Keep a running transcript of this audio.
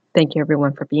Thank you,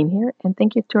 everyone, for being here, and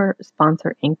thank you to our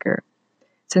sponsor, Anchor.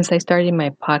 Since I started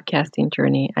my podcasting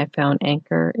journey, I found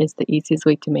Anchor is the easiest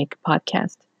way to make a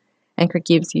podcast. Anchor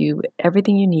gives you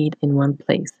everything you need in one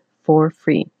place for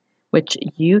free, which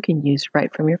you can use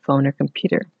right from your phone or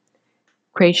computer.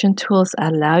 Creation tools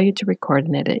allow you to record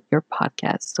and edit your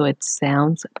podcast so it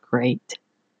sounds great.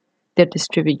 They'll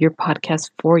distribute your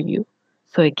podcast for you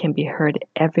so it can be heard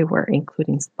everywhere,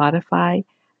 including Spotify,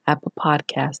 Apple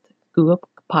Podcast, Google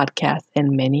Podcast,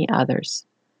 and many others.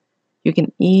 You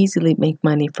can easily make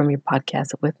money from your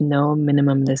podcast with no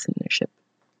minimum listenership.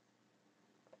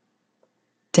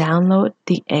 Download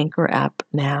the Anchor app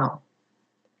now.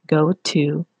 Go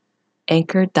to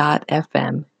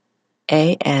anchor.fm,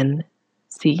 anchor.fm,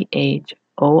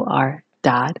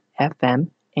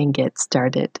 and get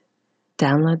started.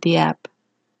 Download the app.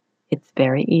 It's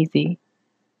very easy.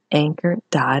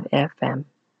 Anchor.fm.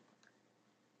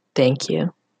 Thank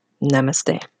you.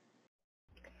 Namaste.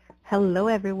 Hello,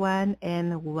 everyone,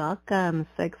 and welcome.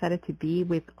 So excited to be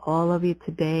with all of you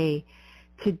today.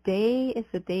 Today is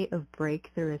a day of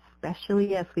breakthrough,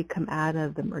 especially as we come out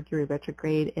of the Mercury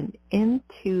retrograde and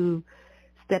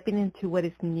stepping into what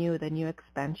is new, the new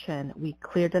expansion. We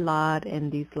cleared a lot in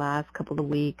these last couple of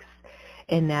weeks,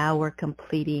 and now we're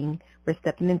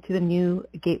stepping into the new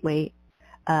gateway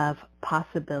of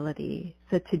possibility.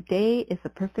 So today is a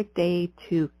perfect day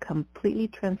to completely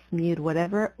transmute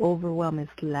whatever overwhelm is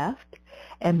left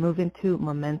and move into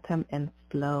momentum and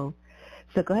flow.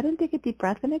 So go ahead and take a deep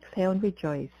breath and exhale and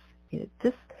rejoice.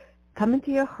 Just come into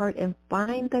your heart and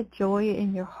find the joy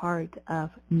in your heart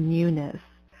of newness,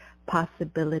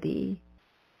 possibility,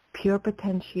 pure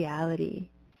potentiality.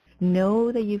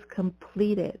 Know that you've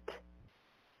completed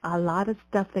a lot of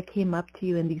stuff that came up to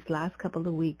you in these last couple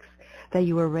of weeks that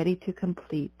you were ready to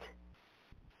complete.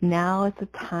 Now is the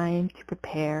time to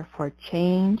prepare for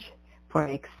change, for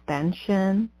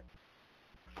expansion,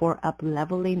 for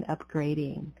up-leveling,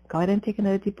 upgrading. Go ahead and take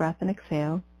another deep breath and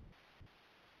exhale.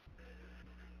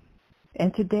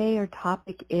 And today our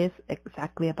topic is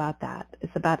exactly about that.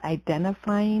 It's about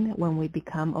identifying when we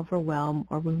become overwhelmed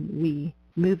or when we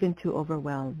move into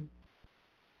overwhelm.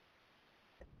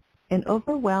 And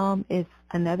overwhelm is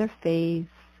another phase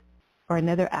or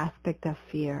another aspect of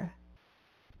fear.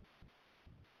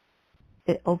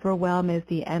 Overwhelm is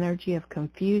the energy of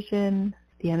confusion,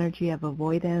 the energy of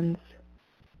avoidance,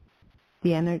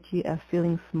 the energy of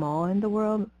feeling small in the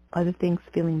world, other things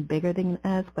feeling bigger than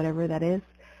us, whatever that is,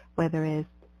 whether it's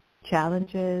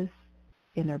challenges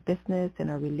in our business, in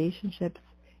our relationships,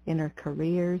 in our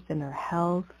careers, in our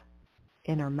health,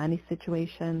 in our money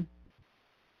situation.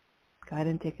 Go ahead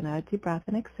and take another deep breath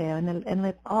and exhale and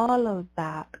let all of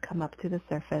that come up to the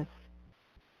surface.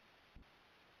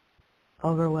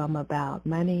 Overwhelm about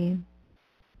money,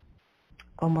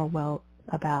 overwhelm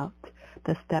about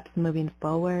the steps moving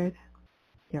forward,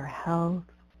 your health,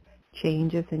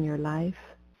 changes in your life.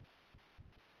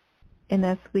 And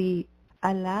as we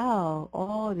allow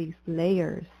all these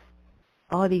layers,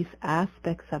 all these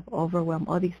aspects of overwhelm,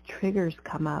 all these triggers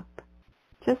come up,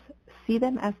 just see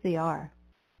them as they are.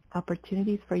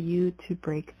 Opportunities for you to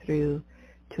break through,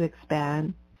 to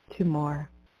expand to more.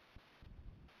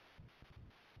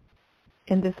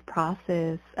 In this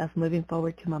process of moving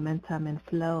forward to momentum and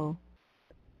flow,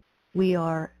 we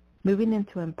are moving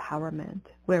into empowerment.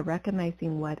 We're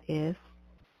recognizing what is,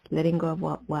 letting go of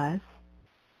what was,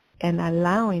 and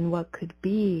allowing what could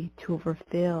be to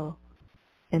overfill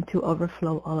and to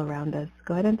overflow all around us.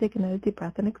 Go ahead and take another deep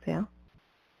breath and exhale.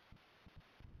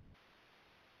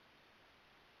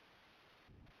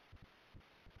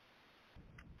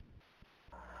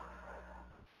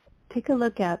 Take a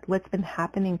look at what's been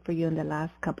happening for you in the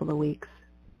last couple of weeks.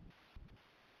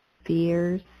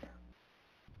 Fears,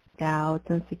 doubts,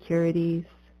 insecurities,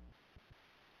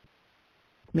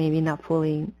 maybe not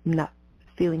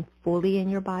feeling fully in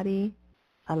your body,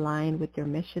 aligned with your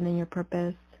mission and your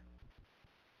purpose,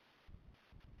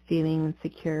 feeling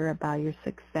insecure about your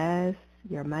success,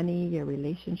 your money, your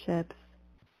relationships,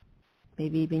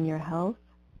 maybe even your health,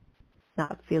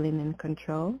 not feeling in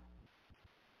control.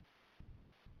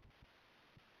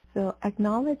 So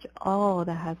acknowledge all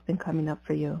that has been coming up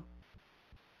for you.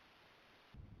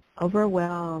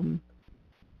 Overwhelm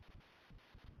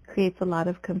creates a lot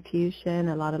of confusion,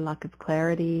 a lot of lack of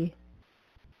clarity.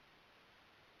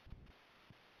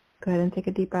 Go ahead and take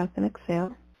a deep breath and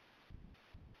exhale.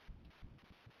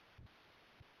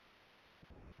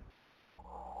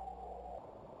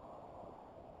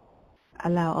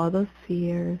 Allow all those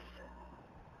fears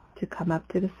to come up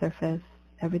to the surface,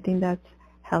 everything that's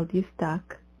held you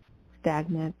stuck,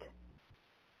 stagnant,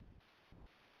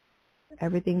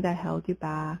 everything that held you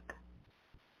back.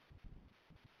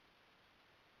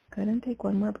 Go ahead and take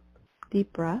one more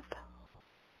deep breath.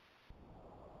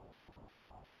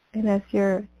 And as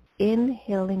you're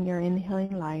inhaling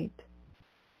light.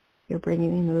 You're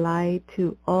bringing in light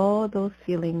to all those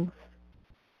feelings,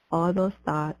 all those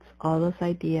thoughts, all those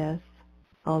ideas,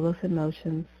 all those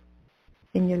emotions.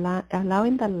 And you're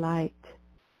allowing the light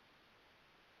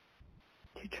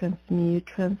to transmute,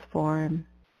 transform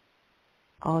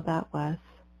all that was.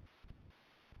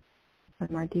 One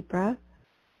more deep breath.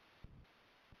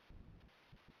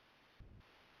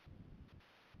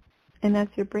 And as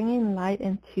you're bringing light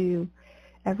into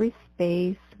every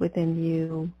space within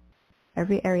you,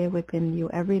 every area within you,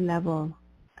 every level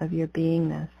of your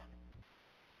beingness,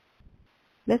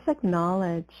 let's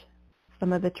acknowledge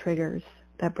some of the triggers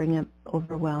that bring up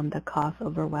overwhelm, that cause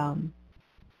overwhelm.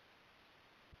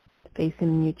 Facing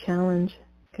a new challenge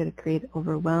could create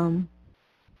overwhelm.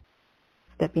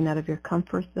 Stepping out of your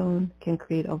comfort zone can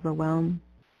create overwhelm.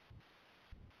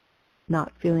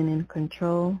 Not feeling in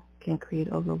control can create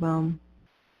overwhelm.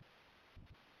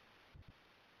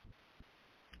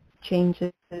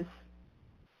 Changes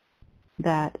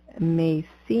that may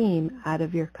seem out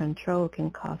of your control can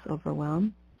cause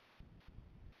overwhelm.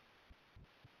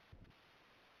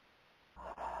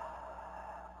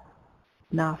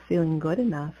 Not feeling good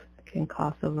enough can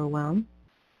cause overwhelm.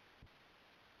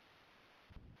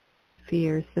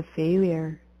 Fears of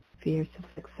failure, fears of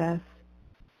success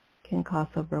can cause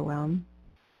overwhelm.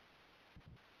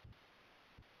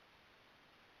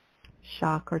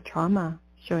 Shock or trauma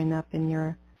showing up in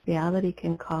your reality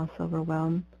can cause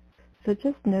overwhelm. So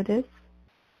just notice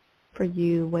for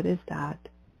you, what is that?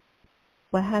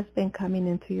 What has been coming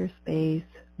into your space?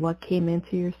 What came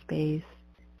into your space?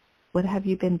 What have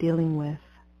you been dealing with?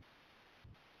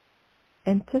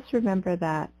 And just remember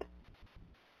that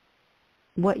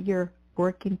what you're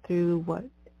working through, what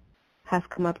has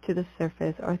come up to the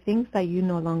surface, are things that you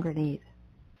no longer need.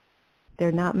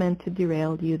 They're not meant to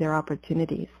derail you, they're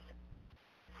opportunities.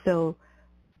 So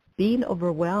being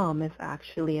overwhelmed is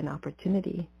actually an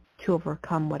opportunity to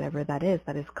overcome whatever that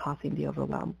is causing the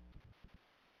overwhelm.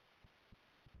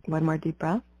 One more deep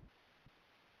breath.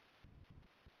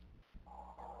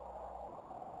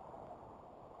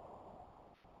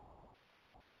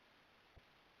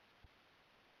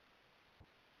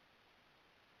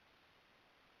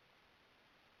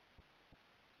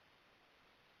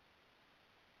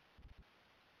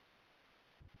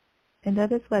 And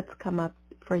that is what's come up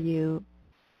for you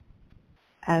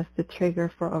as the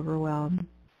trigger for overwhelm.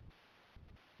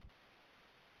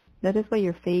 That is what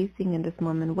you're facing in this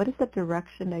moment. What is the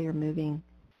direction that you're moving?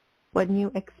 What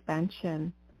new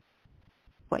expansion?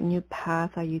 What new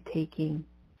path are you taking?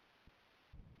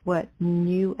 What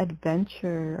new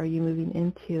adventure are you moving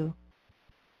into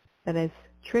that is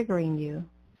triggering you?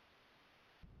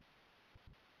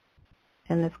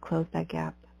 And let's close that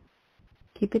gap.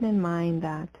 Keeping in mind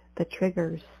that the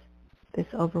triggers, this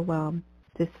overwhelm,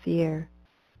 this fear,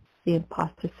 the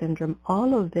imposter syndrome,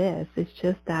 all of this is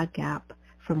just that gap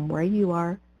from where you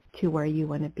are to where you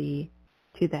want to be,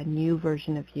 to that new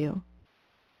version of you.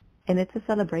 And it's a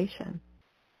celebration,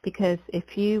 because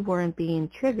if you weren't being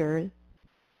triggered,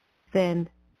 then,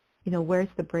 where's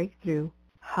the breakthrough?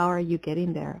 How are you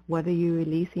getting there? What are you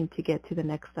releasing to get to the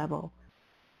next level?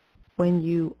 When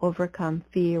you overcome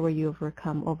fear, where you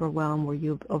overcome overwhelm, where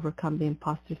you overcome the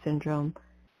imposter syndrome,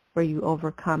 where you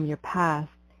overcome your past,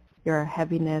 your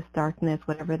heaviness, darkness,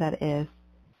 whatever that is,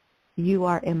 you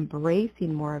are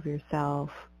embracing more of yourself.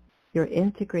 You're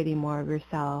integrating more of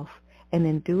yourself. And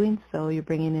in doing so, you're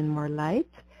bringing in more light,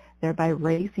 thereby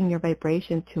raising your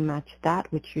vibration to match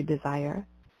that which you desire.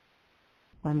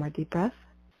 One more deep breath.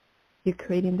 You're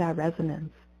creating that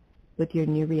resonance with your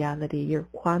new reality. You're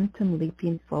quantum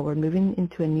leaping forward, moving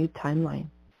into a new timeline.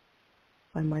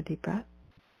 One more deep breath.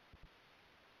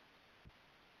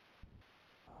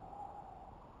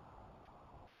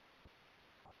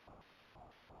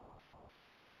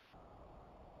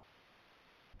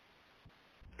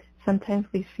 Sometimes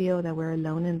we feel that we're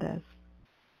alone in this.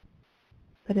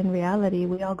 But in reality,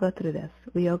 we all go through this.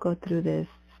 We all go through this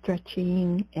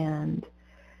stretching and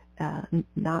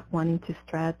not wanting to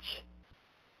stretch,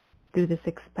 through this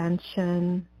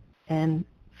expansion and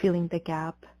feeling the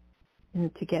gap,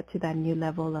 and to get to that new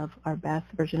level of our best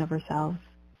version of ourselves.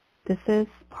 This is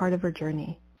part of our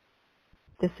journey.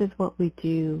 This is what we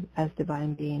do as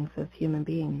divine beings, as human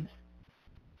beings,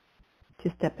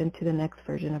 to step into the next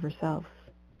version of ourselves.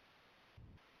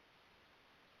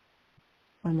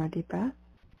 One more deep breath.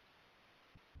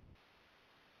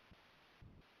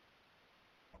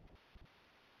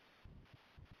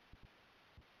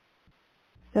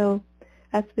 So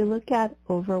as we look at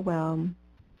overwhelm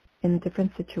in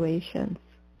different situations,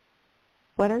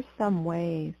 what are some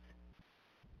ways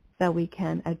that we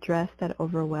can address that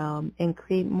overwhelm and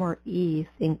create more ease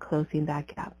in closing that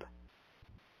gap?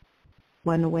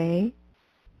 One way,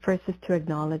 first, is to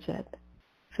acknowledge it,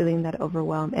 feeling that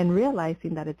overwhelm and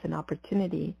realizing that it's an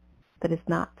opportunity, that it's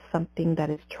not something that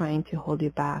is trying to hold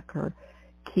you back or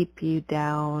keep you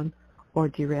down or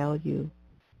derail you.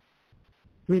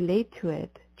 Relate to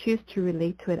it. Choose to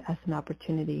relate to it as an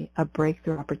opportunity, a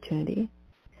breakthrough opportunity.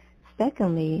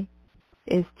 Secondly,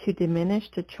 is to diminish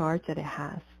the charge that it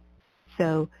has.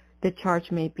 So the charge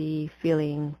may be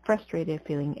feeling frustrated,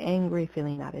 feeling angry,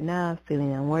 feeling not enough,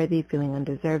 feeling unworthy, feeling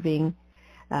undeserving,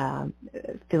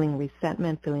 feeling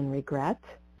resentment, feeling regret.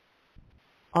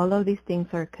 All of these things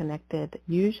are connected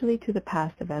usually to the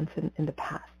past events in the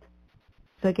past.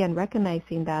 So again,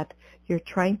 recognizing that you're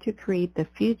trying to create the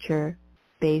future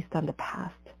based on the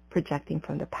past, projecting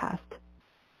from the past.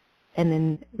 And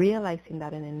then realizing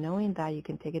that and then knowing that, you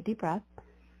can take a deep breath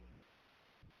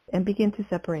and begin to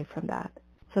separate from that.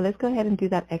 So let's go ahead and do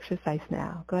that exercise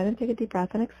now. Go ahead and take a deep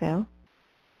breath and exhale.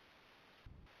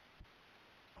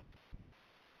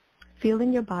 Feel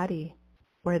in your body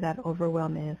where that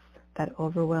overwhelm is, that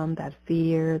overwhelm, that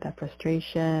fear, that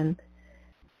frustration,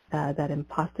 that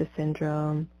imposter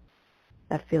syndrome,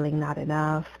 that feeling not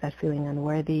enough, that feeling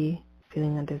unworthy,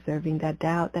 feeling undeserving, that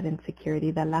doubt, that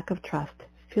insecurity, that lack of trust.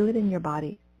 Feel it in your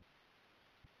body.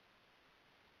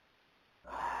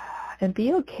 And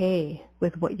be okay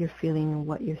with what you're feeling,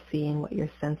 what you're seeing, what you're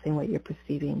sensing, what you're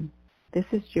perceiving. This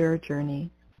is your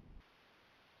journey.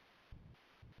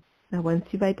 Now, once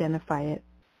you've identified it,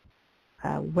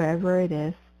 wherever it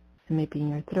is, it may be in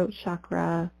your throat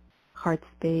chakra, heart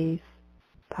space,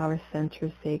 power center,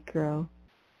 sacral,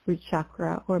 root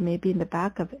chakra, or maybe in the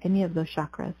back of any of those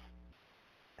chakras.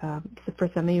 So for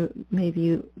some of you,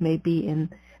 maybe in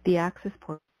the axis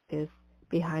point is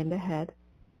behind the head,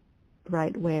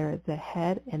 right where the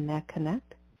head and neck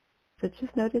connect. So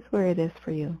just notice where it is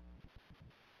for you.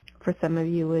 For some of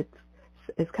you,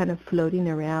 it's kind of floating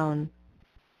around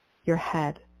your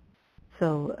head.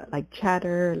 So like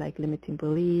chatter, like limiting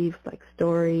beliefs, like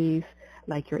stories,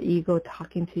 like your ego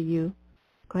talking to you.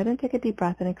 Go ahead and take a deep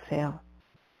breath and exhale.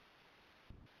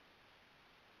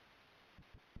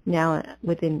 Now,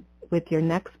 with your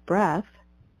next breath,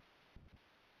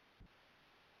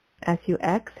 as you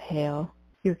exhale,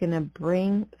 you're going to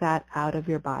bring that out of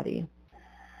your body.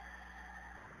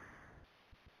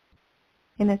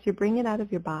 And as you bring it out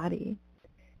of your body,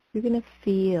 you're going to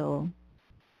feel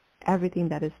everything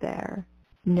that is there.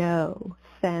 Know,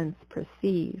 sense,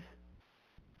 perceive,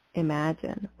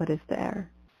 imagine what is there.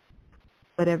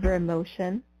 Whatever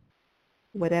emotion,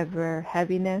 whatever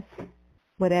heaviness,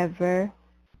 whatever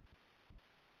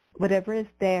is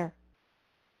there,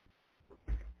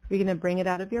 you're going to bring it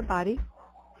out of your body.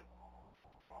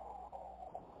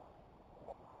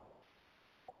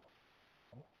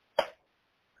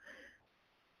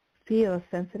 Feel,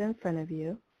 sense it in front of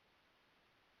you.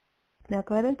 Now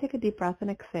go ahead and take a deep breath and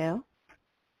exhale.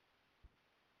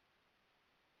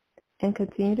 And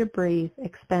continue to breathe,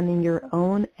 expanding your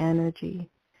own energy,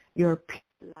 your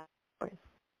pure life force,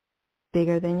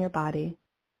 bigger than your body.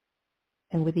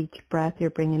 And with each breath, you're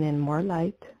bringing in more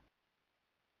light.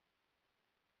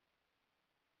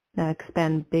 Now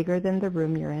expand bigger than the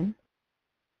room you're in,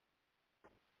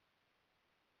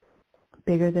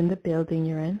 bigger than the building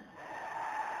you're in.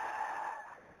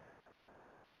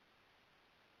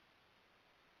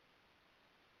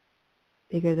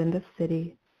 Bigger than the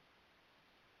city.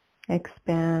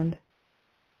 Expand,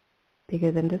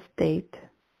 bigger than the state,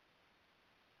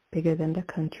 bigger than the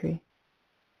country,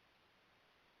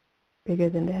 bigger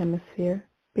than the hemisphere,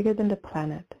 bigger than the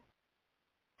planet.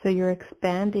 So you're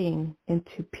expanding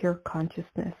into pure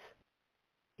consciousness.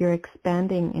 You're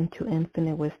expanding into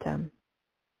infinite wisdom.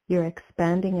 You're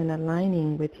expanding and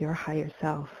aligning with your higher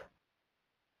self.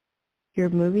 You're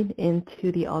moving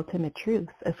into the ultimate truth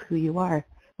of who you are,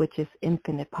 which is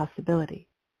infinite possibility.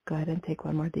 Go ahead and take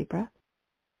one more deep breath.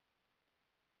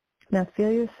 Now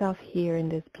feel yourself here in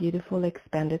this beautiful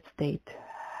expanded state,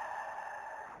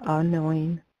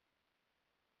 all-knowing,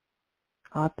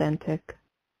 authentic,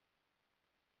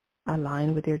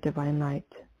 aligned with your divine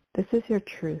light. This is your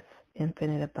truth,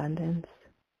 infinite abundance,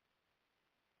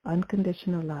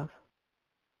 unconditional love.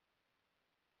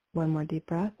 One more deep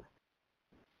breath.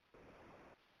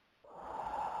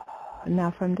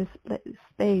 Now from this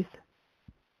space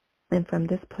and from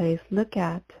this place, look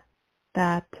at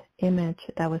that image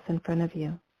that was in front of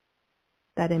you,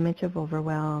 that image of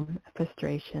overwhelm,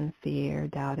 frustration, fear,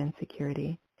 doubt,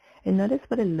 insecurity. And notice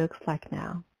what it looks like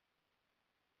now.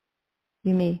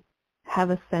 You may have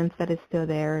a sense that it's still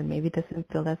there and maybe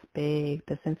doesn't feel as big,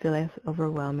 doesn't feel as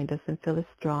overwhelming, doesn't feel as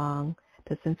strong,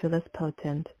 doesn't feel as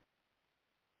potent.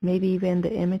 Maybe even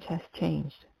the image has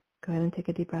changed. Go ahead and take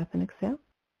a deep breath and exhale.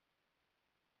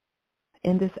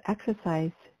 In this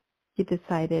exercise, you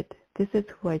decided, this is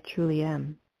who I truly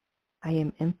am. I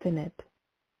am infinite.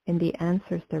 And the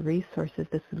answers, the resources,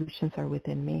 the solutions are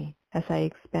within me. As I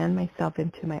expand myself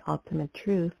into my ultimate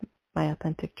truth, my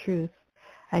authentic truth,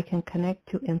 I can connect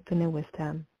to infinite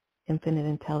wisdom, infinite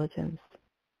intelligence,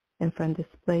 and from this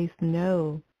place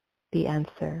know the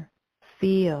answer,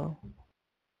 feel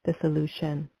the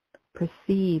solution,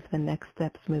 perceive the next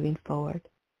steps moving forward.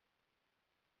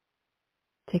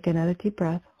 Take another deep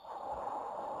breath.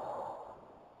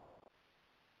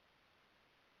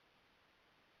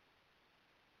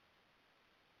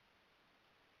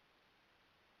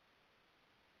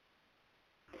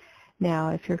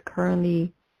 Now, if you're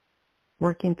currently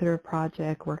working through a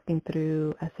project, working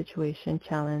through a situation,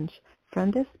 challenge,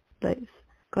 from this place,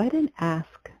 go ahead and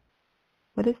ask,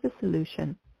 what is the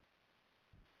solution?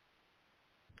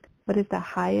 What is the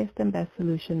highest and best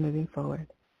solution moving forward?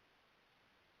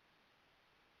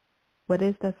 What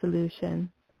is the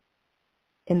solution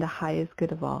in the highest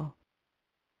good of all?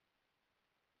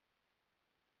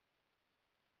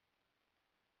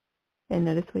 And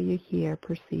notice what you hear,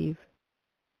 perceive,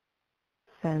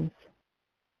 sense.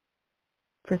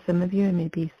 For some of you, it may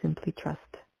be simply trust.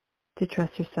 To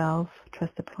trust yourself,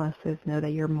 trust the process, know that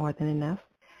you're more than enough.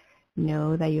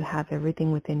 Know that you have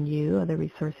everything within you, all the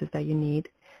resources that you need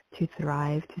to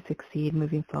thrive, to succeed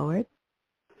moving forward.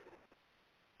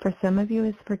 For some of you,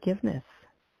 it's forgiveness.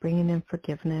 Bringing in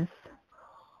forgiveness.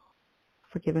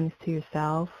 Forgiveness to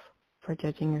yourself for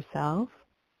judging yourself.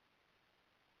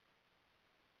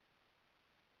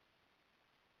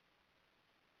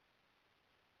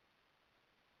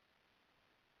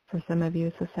 For some of you,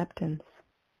 it's acceptance.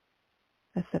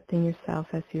 Accepting yourself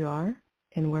as you are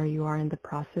and where you are in the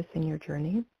process in your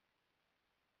journey.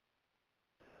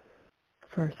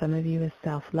 For some of you, it's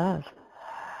self-love.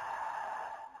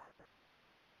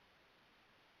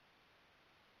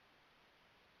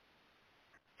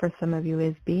 For some of you,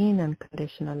 it's being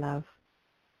unconditional love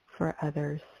for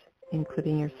others,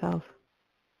 including yourself.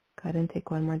 Go ahead and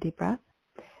take one more deep breath,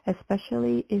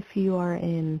 especially if you are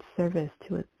in service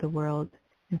to the world,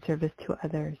 in service to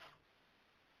others.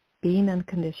 Being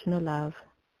unconditional love,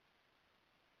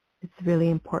 it's really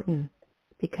important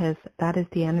because that is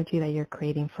the energy that you're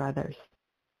creating for others.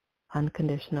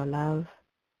 Unconditional love,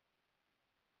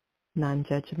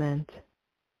 non-judgment,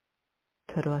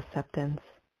 total acceptance.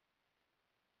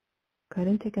 Go ahead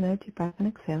and take another deep breath and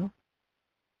exhale.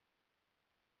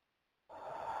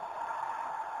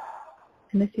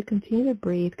 And as you continue to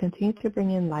breathe, continue to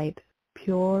bring in light,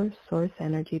 pure source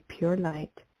energy, pure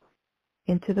light,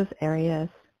 into those areas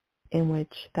in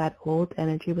which that old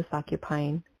energy was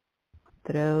occupying.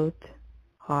 Throat,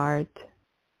 heart,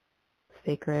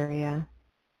 sacral area,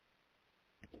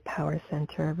 power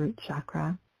center, root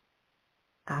chakra,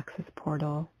 access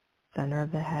portal, center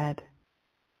of the head,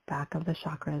 back of the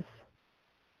chakras.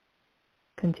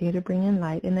 Continue to bring in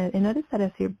light. And notice that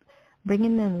as you're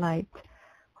bringing in light,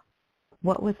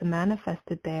 what was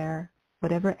manifested there,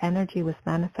 whatever energy was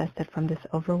manifested from this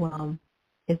overwhelm,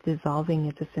 is dissolving,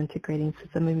 is disintegrating. So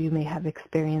some of you may have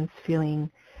experienced feeling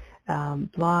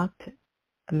blocked,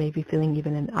 maybe feeling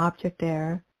even an object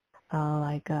there,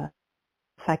 like a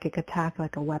psychic attack,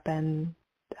 like a weapon,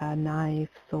 a knife,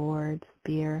 sword,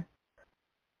 spear,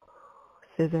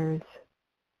 scissors,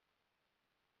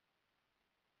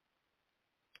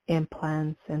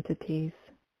 implants, entities.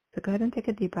 So go ahead and take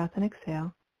a deep breath and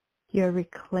exhale. You're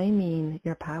reclaiming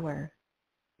your power.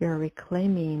 You're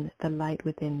reclaiming the light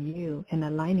within you and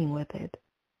aligning with it.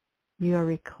 You are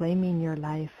reclaiming your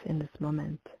life in this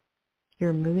moment.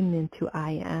 You're moving into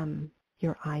I am,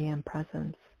 your I am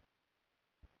presence.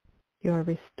 You're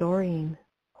restoring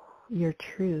your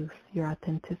truth, your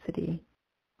authenticity.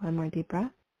 One more deep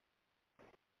breath.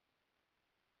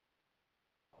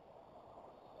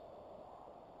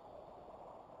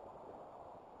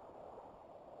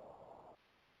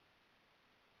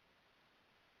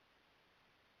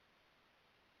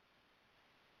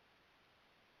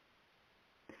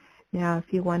 Now,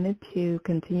 if you wanted to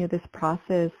continue this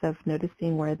process of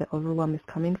noticing where the overwhelm is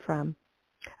coming from,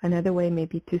 another way may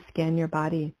be to scan your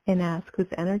body and ask, whose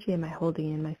energy am I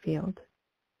holding in my field?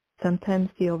 Sometimes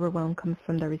the overwhelm comes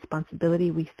from the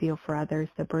responsibility we feel for others,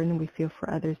 the burden we feel for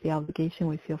others, the obligation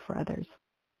we feel for others.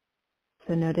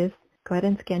 So notice, go ahead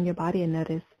and scan your body and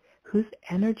notice, whose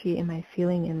energy am I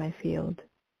feeling in my field?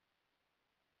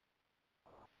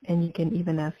 And you can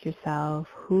even ask yourself,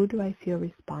 who do I feel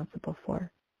responsible for?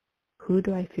 Who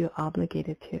do I feel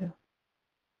obligated to?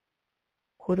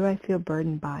 Who do I feel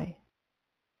burdened by?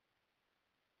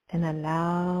 And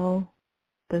allow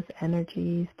those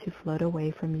energies to float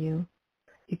away from you.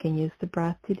 You can use the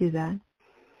breath to do that.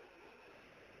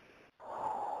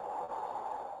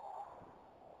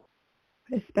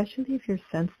 Especially if you're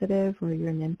sensitive or you're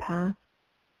an empath,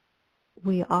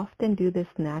 we often do this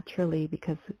naturally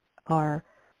because our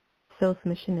soul's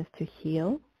mission is to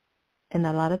heal. And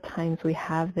a lot of times we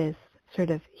have this sort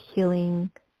of healing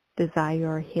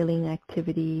desire or healing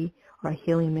activity or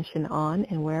healing mission on,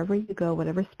 and wherever you go,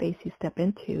 whatever space you step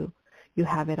into, you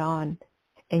have it on,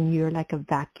 and you're like a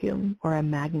vacuum or a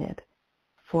magnet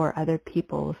for other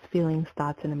people's feelings,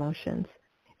 thoughts, and emotions,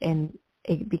 and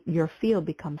your field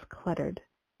becomes cluttered.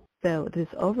 So this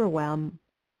overwhelm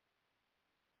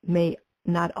may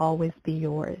not always be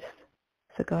yours.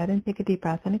 So go ahead and take a deep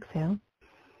breath and exhale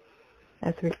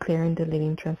as we're clearing,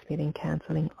 deleting, transmuting,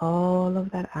 canceling all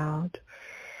of that out.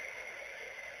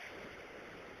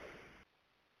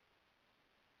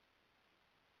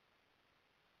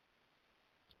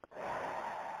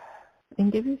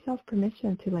 And give yourself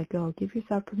permission to let go. Give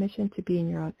yourself permission to be in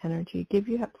your own energy. Give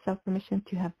yourself permission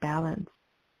to have balance.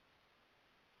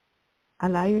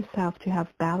 Allow yourself to have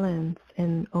balance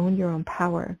and own your own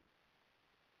power.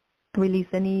 Release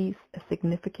any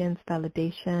significance,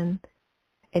 validation,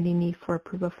 any need for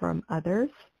approval from others.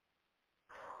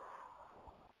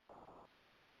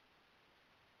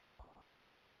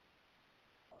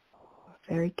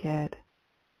 Very good.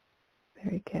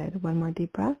 Very good. One more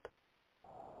deep breath.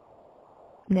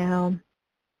 Now,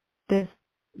 this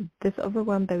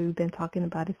overwhelm that we've been talking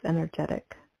about is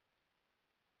energetic.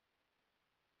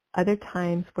 Other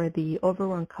times where the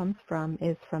overwhelm comes from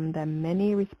is from the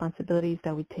many responsibilities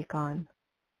that we take on.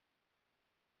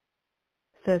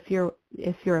 So if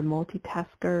you're a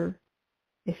multitasker,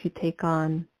 if you take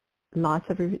on lots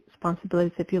of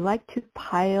responsibilities, if you like to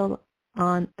pile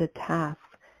on the tasks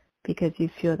because you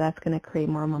feel that's going to create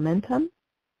more momentum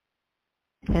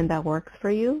and that works for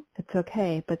you, it's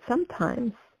okay. But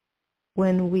sometimes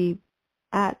when we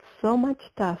add so much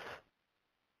stuff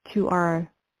to our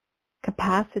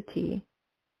capacity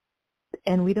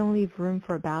and we don't leave room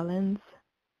for balance,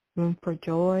 room for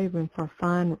joy, room for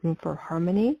fun, room for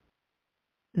harmony,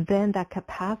 then that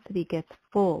capacity gets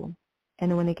full.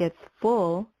 And when it gets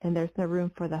full and there's no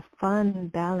room for the fun,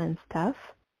 balanced stuff,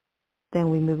 then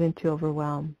we move into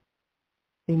overwhelm.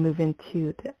 We move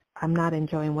into I'm not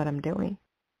enjoying what I'm doing.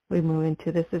 We move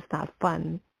into this is not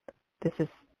fun. This is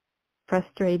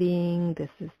frustrating. This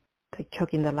is like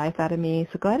choking the life out of me.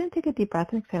 So go ahead and take a deep breath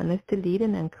and exhale. And let's delete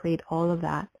and uncreate all of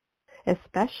that,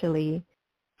 especially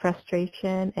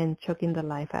frustration and choking the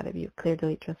life out of you. Clear,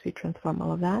 delete, transmute, transform,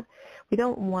 all of that. We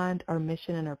don't want our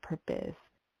mission and our purpose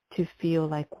to feel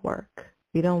like work.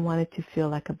 We don't want it to feel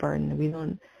like a burden. We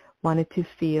don't want it to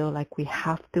feel like we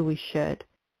have to, we should.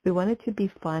 We want it to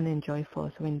be fun and joyful.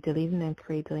 So when delete and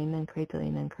uncreate, delete and uncreate, delete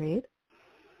and uncreate.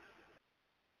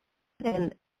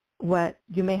 And what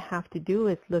you may have to do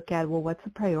is look at, well, what's a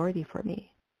priority for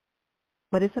me?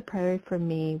 What is a priority for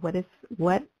me? What is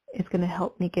going to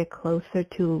help me get closer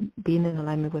to being in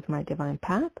alignment with my divine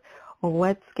path? Or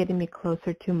what's getting me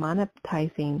closer to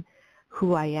monetizing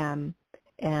who I am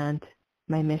and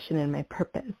my mission and my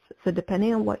purpose? So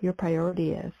depending on what your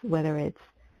priority is, whether it's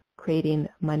creating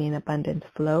money and abundance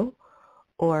flow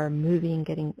or moving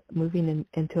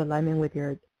into alignment with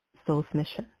your soul's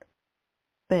mission.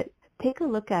 But take a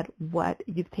look at what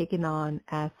you've taken on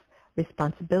as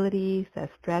responsibilities, as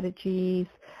strategies,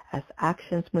 as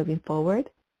actions moving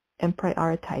forward, and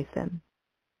prioritize them.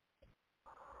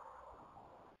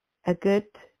 A good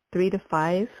 3 to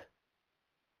 5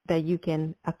 that you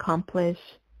can accomplish,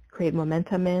 create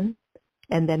momentum in,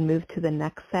 and then move to the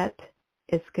next set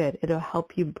is good. It'll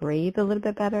help you breathe a little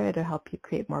bit better. It'll help you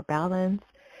create more balance.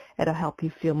 It'll help you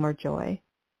feel more joy.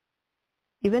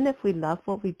 Even if we love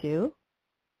what we do,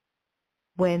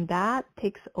 when that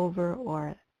takes over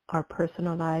our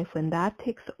personal life, when that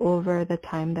takes over the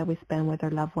time that we spend with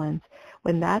our loved ones,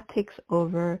 when that takes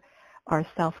over our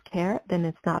self-care, then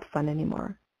it's not fun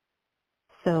anymore.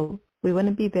 So we want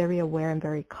to be very aware and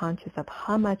very conscious of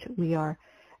how much we are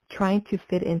trying to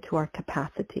fit into our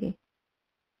capacity.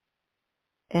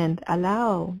 And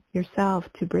allow yourself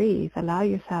to breathe. Allow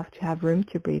yourself to have room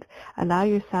to breathe. Allow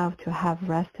yourself to have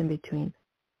rest in between.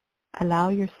 Allow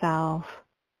yourself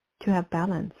to have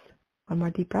balance. One more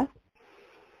deep breath.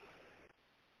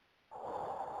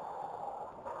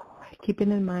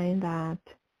 Keeping in mind that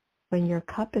when your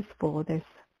cup is full, there's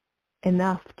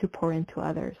enough to pour into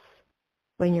others.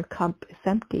 When your cup is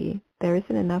empty, there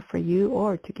isn't enough for you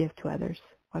or to give to others.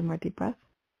 One more deep breath.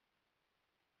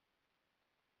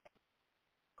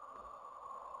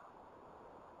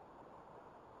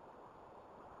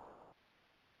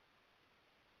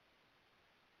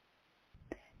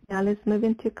 Now let's move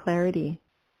into clarity.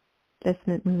 Let's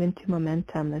move into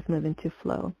momentum. Let's move into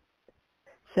flow.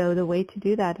 So the way to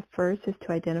do that first is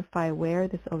to identify where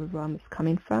this overwhelm is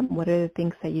coming from. What are the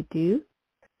things that you do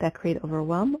that create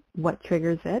overwhelm? What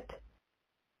triggers it?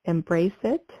 Embrace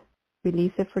it,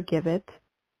 release it, forgive it,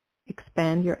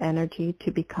 expand your energy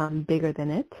to become bigger than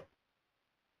it,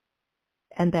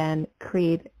 and then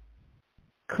create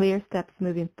clear steps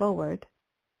moving forward.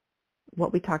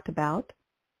 What we talked about,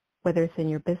 whether it's in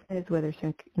your business, whether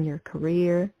it's in your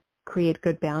career, create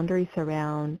good boundaries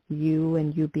around you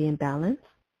and you being balanced,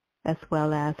 as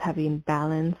well as having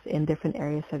balance in different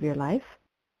areas of your life,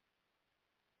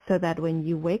 so that when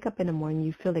you wake up in the morning,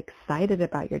 you feel excited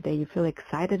about your day, you feel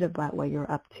excited about what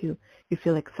you're up to, you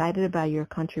feel excited about your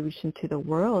contribution to the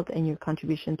world and your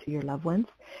contribution to your loved ones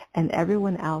and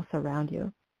everyone else around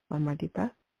you. One more deep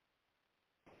breath.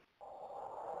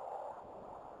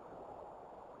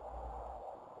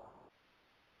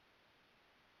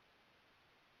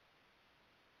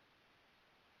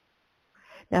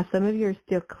 Now, some of you are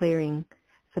still clearing.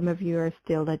 Some of you are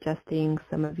still adjusting.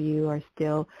 Some of you are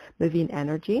still moving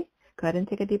energy. Go ahead and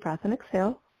take a deep breath and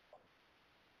exhale.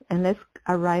 And let's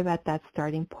arrive at that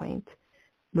starting point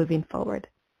moving forward.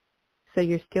 So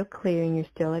you're still clearing, you're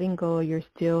still letting go, you're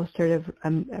still sort of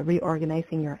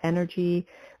reorganizing your energy,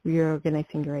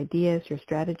 reorganizing your ideas, your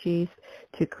strategies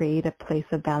to create a place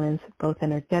of balance both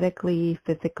energetically,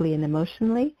 physically, and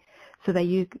emotionally, so that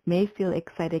you may feel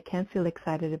excited, can feel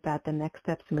excited about the next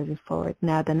steps moving forward.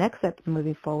 Now, the next steps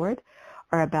moving forward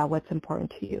are about what's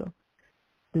important to you.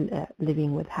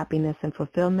 Living with happiness and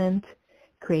fulfillment,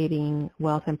 creating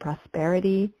wealth and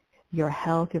prosperity, your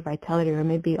health, your vitality, or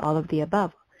maybe all of the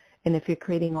above. And if you're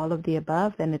creating all of the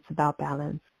above, then it's about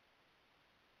balance.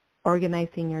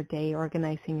 Organizing your day,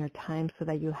 organizing your time so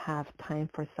that you have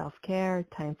time for self-care,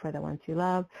 time for the ones you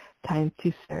love, time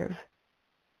to serve,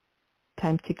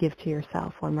 time to give to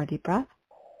yourself. One more deep breath.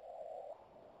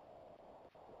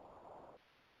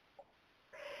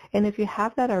 And if you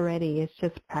have that already, it's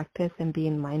just practice and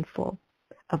being mindful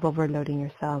of overloading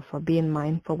yourself, or being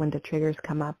mindful when the triggers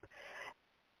come up,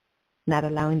 not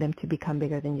allowing them to become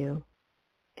bigger than you.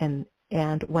 And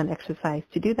one exercise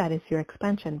to do that is your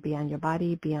expansion beyond your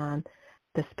body, beyond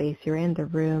the space you're in, the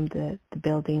room, the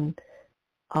building,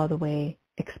 all the way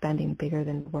expanding bigger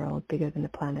than the world, bigger than the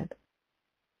planet.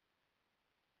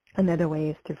 Another way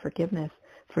is through forgiveness,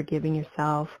 forgiving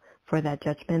yourself for that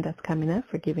judgment that's coming up,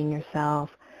 forgiving yourself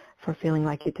for feeling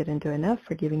like you didn't do enough,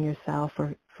 forgiving yourself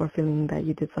for feeling that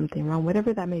you did something wrong,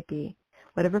 whatever that may be,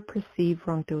 whatever perceived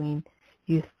wrongdoing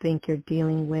you think you're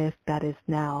dealing with that is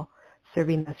now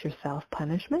serving as your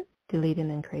self-punishment, deleting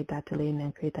and create that, deleting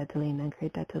and create that, deleting and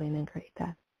create that, deleting and create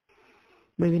that.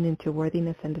 Moving into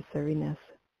worthiness and deservingness,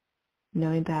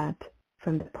 knowing that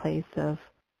from the place of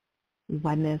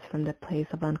oneness, from the place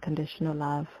of unconditional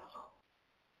love,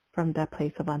 from that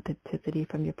place of authenticity,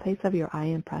 from your place of your I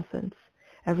am presence,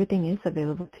 everything is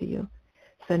available to you.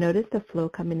 So notice the flow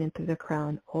coming in through the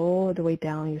crown, all the way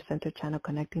down your center channel,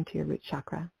 connecting to your root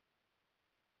chakra.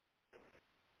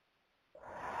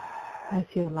 As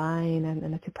you align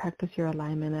and as you practice your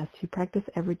alignment, as you practice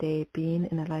every day being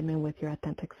in alignment with your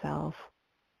authentic self,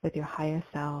 with your higher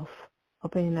self,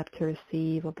 opening up to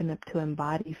receive, opening up to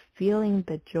embody, feeling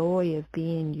the joy of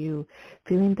being you,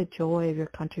 feeling the joy of your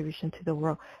contribution to the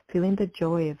world, feeling the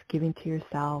joy of giving to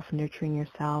yourself, nurturing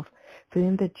yourself,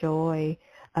 feeling the joy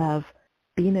of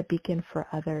being a beacon for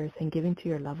others and giving to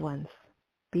your loved ones,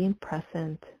 being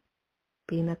present,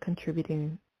 being a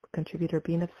contributor,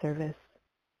 being of service.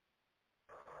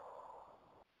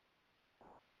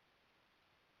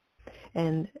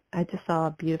 And I just saw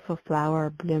a beautiful flower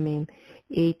blooming.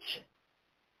 Each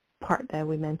part that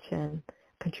we mentioned,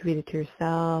 contributed to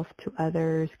yourself, to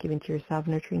others, giving to yourself,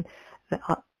 nurturing,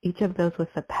 each of those was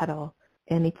a petal.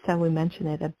 And each time we mention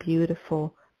it, a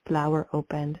beautiful flower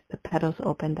opened. The petals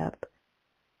opened up.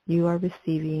 You are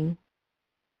receiving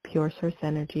pure source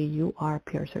energy. You are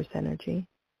pure source energy.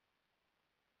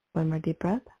 One more deep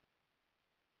breath.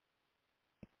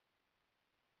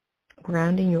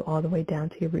 Grounding you all the way down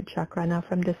to your root chakra. Now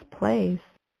from this place,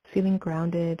 feeling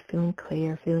grounded, feeling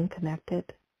clear, feeling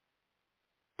connected,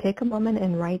 take a moment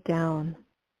and write down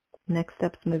next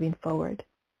steps moving forward.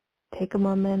 Take a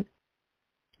moment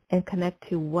and connect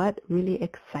to what really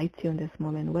excites you in this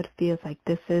moment. What feels like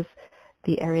this is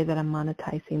the area that I'm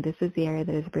monetizing. This is the area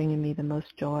that is bringing me the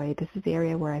most joy. This is the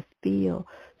area where I feel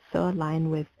so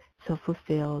aligned with, so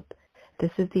fulfilled.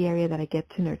 This is the area that I get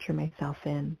to nurture myself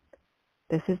in.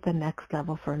 This is the next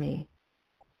level for me.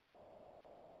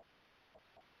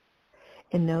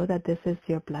 And know that this is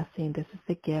your blessing. This is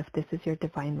the gift. This is your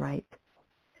divine right.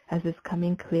 As it's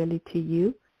coming clearly to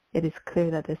you, it is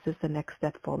clear that this is the next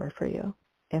step forward for you.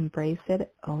 Embrace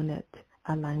it, own it,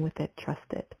 align with it, trust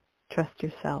it. Trust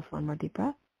yourself. One more deep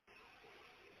breath.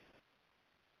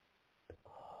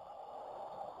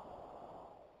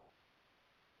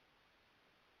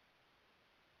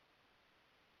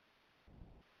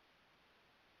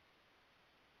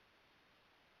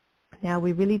 Now,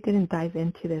 we really didn't dive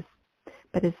into this,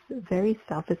 but it's very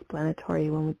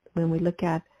self-explanatory when we look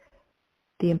at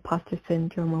the imposter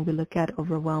syndrome, when we look at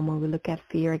overwhelm, when we look at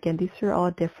fear. Again, these are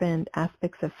all different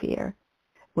aspects of fear.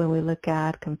 When we look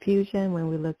at confusion, when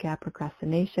we look at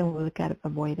procrastination, when we look at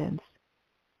avoidance,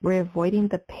 we're avoiding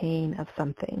the pain of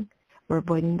something. We're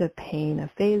avoiding the pain of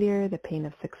failure, the pain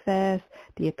of success,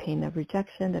 the pain of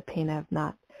rejection, the pain of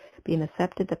not being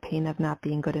accepted, the pain of not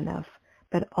being good enough.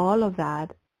 But all of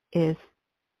that is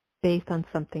based on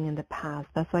something in the past.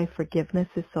 That's why forgiveness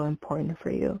is so important for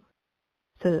you.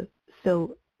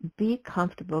 So be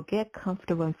comfortable, get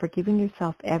comfortable in forgiving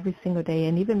yourself every single day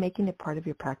and even making it part of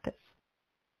your practice.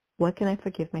 What can I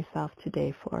forgive myself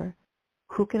today for?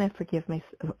 Who can I forgive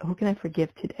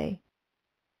today?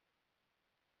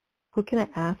 Who can I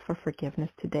ask for forgiveness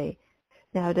today?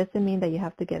 Now, it doesn't mean that you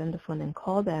have to get on the phone and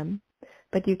call them,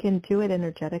 but you can do it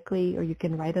energetically, or you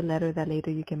can write a letter that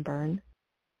later you can burn.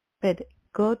 But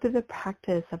go through the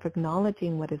practice of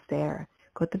acknowledging what is there.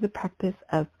 Go through the practice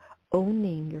of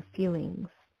owning your feelings,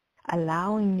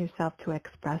 allowing yourself to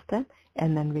express them,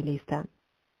 and then release them.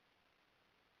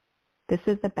 This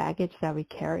is the baggage that we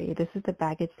carry. This is the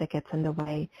baggage that gets in the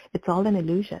way. It's all an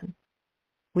illusion.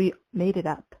 We made it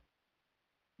up.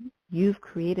 You've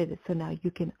created it, so now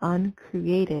you can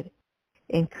uncreate it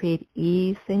and create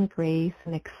ease and grace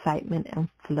and excitement and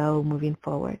flow moving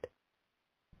forward.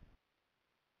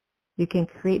 You can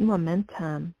create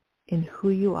momentum in who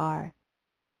you are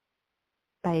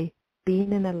by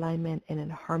being in alignment and in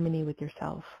harmony with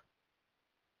yourself.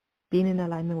 Being in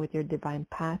alignment with your divine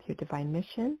path, your divine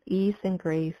mission, ease and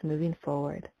grace moving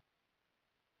forward.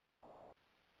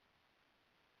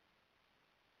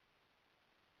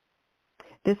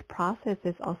 This process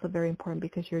is also very important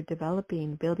because you're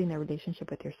building a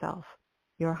relationship with yourself,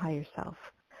 your higher self.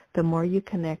 The more you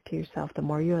connect to yourself, the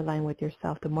more you align with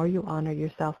yourself, the more you honor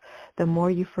yourself, the more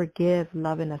you forgive,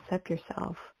 love, and accept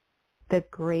yourself, the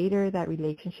greater that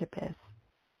relationship is.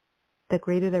 The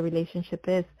greater the relationship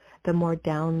is, the more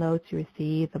downloads you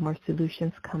receive, the more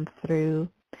solutions come through,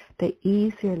 the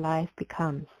easier life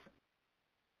becomes.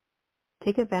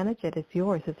 Take advantage of it. It's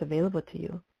yours. It's available to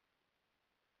you.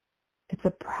 It's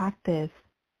a practice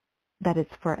that is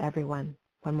for everyone.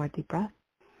 One more deep breath.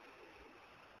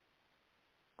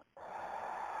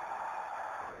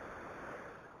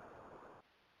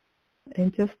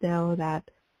 And just know that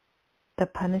the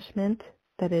punishment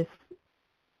that is,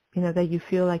 that you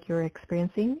feel like you're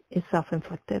experiencing is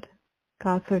self-inflicted.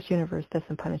 God, Source, Universe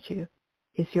doesn't punish you.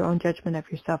 It's your own judgment of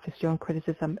yourself. It's your own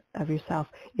criticism of yourself.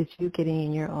 It's you getting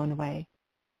in your own way.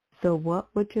 So what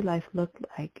would your life look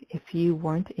like if you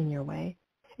weren't in your way?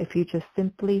 If you just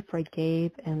simply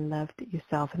forgave and loved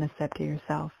yourself and accepted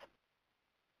yourself?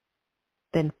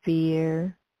 Then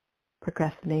fear,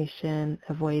 procrastination,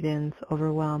 avoidance,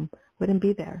 overwhelm wouldn't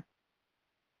be there.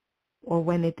 Or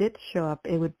when it did show up,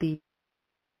 it would be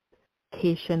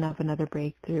indication of another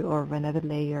breakthrough or of another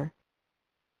layer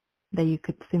that you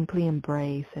could simply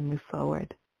embrace and move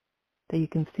forward, that you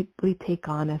can simply take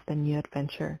on as the new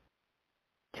adventure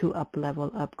to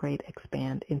up-level, upgrade,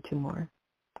 expand into more,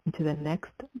 into the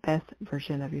next best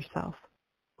version of yourself.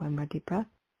 One more deep breath.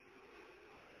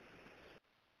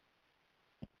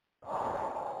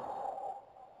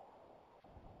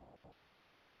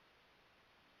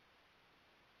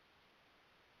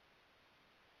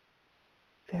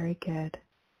 Very good.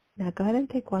 Now go ahead and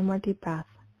take one more deep breath.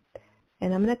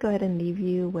 And I'm going to go ahead and leave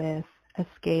you with a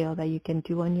scale that you can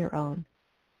do on your own.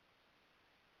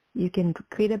 You can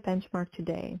create a benchmark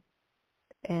today.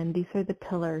 And these are the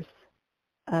pillars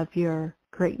of your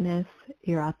greatness,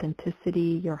 your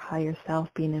authenticity, your higher self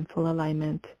being in full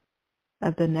alignment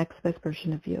of the next best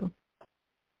version of you.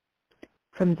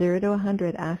 From 0 to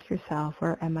 100, ask yourself,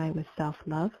 where am I with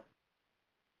self-love?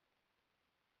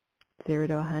 0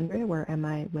 to 100, where am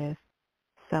I with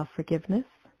self-forgiveness?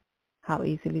 How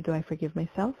easily do I forgive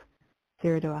myself?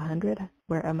 0 to 100,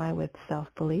 where am I with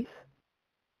self-belief?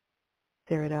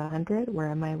 0 to 100, where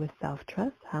am I with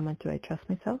self-trust? How much do I trust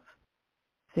myself?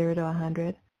 0 to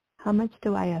 100, how much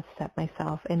do I accept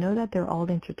myself? And know that they're all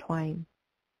intertwined.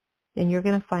 And you're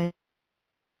going to find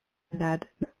that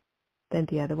than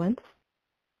the other ones,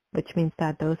 which means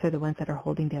that those are the ones that are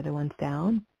holding the other ones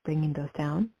down, bringing those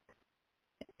down.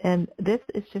 And this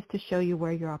is just to show you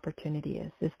where your opportunity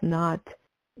is. It's not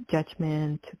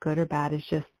judgment, good or bad. It's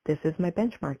just, this is my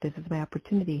benchmark. This is my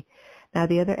opportunity. Now,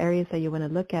 the other areas that you want to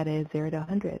look at is 0 to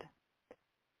 100.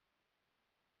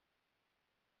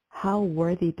 How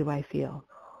worthy do I feel?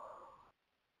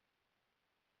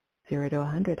 0 to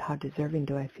 100, how deserving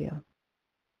do I feel?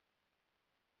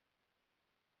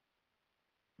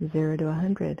 0 to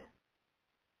 100,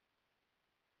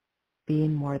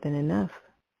 being more than enough.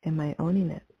 Am I owning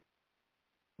it?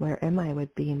 Where am I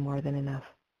with being more than enough?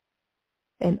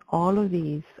 And all of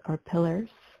these are pillars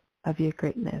of your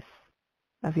greatness,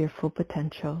 of your full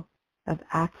potential, of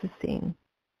accessing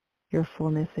your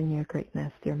fullness and your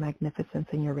greatness, your magnificence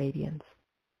and your radiance.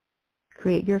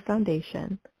 Create your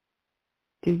foundation.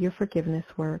 Do your forgiveness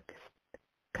work.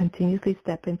 Continuously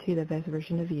step into the best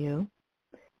version of you.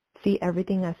 See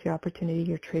everything as your opportunity,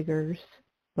 your triggers,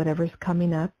 whatever's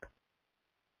coming up.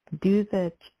 Do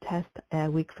the test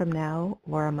a week from now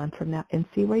or a month from now and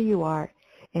see where you are,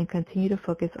 and continue to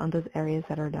focus on those areas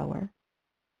that are lower.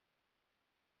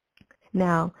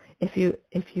 Now, if you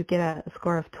get a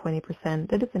score of 20%,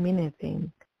 that doesn't mean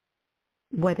anything.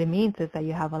 What it means is that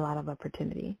you have a lot of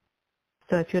opportunity.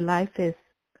 So if your life is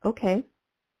okay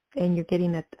and you're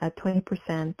getting a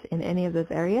 20% in any of those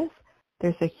areas,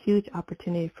 there's a huge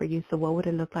opportunity for you. So what would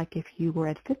it look like if you were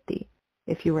at 50,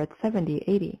 if you were at 70,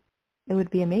 80? It would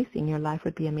be amazing. Your life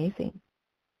would be amazing.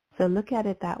 So look at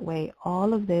it that way.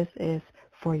 All of this is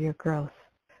for your growth,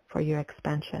 for your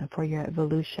expansion, for your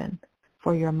evolution,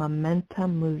 for your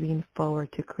momentum moving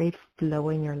forward to create flow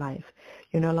in your life.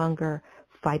 You're no longer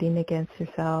fighting against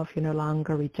yourself. You're no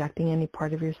longer rejecting any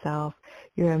part of yourself.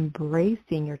 You're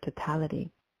embracing your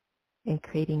totality and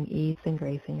creating ease and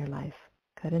grace in your life.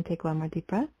 Go ahead and take one more deep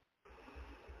breath.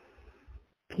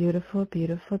 Beautiful,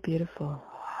 beautiful, beautiful.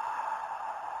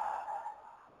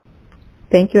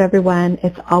 Thank you, everyone.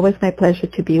 It's always my pleasure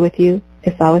to be with you.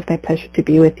 It's always my pleasure to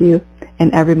be with you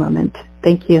in every moment.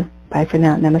 Thank you. Bye for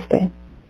now. Namaste.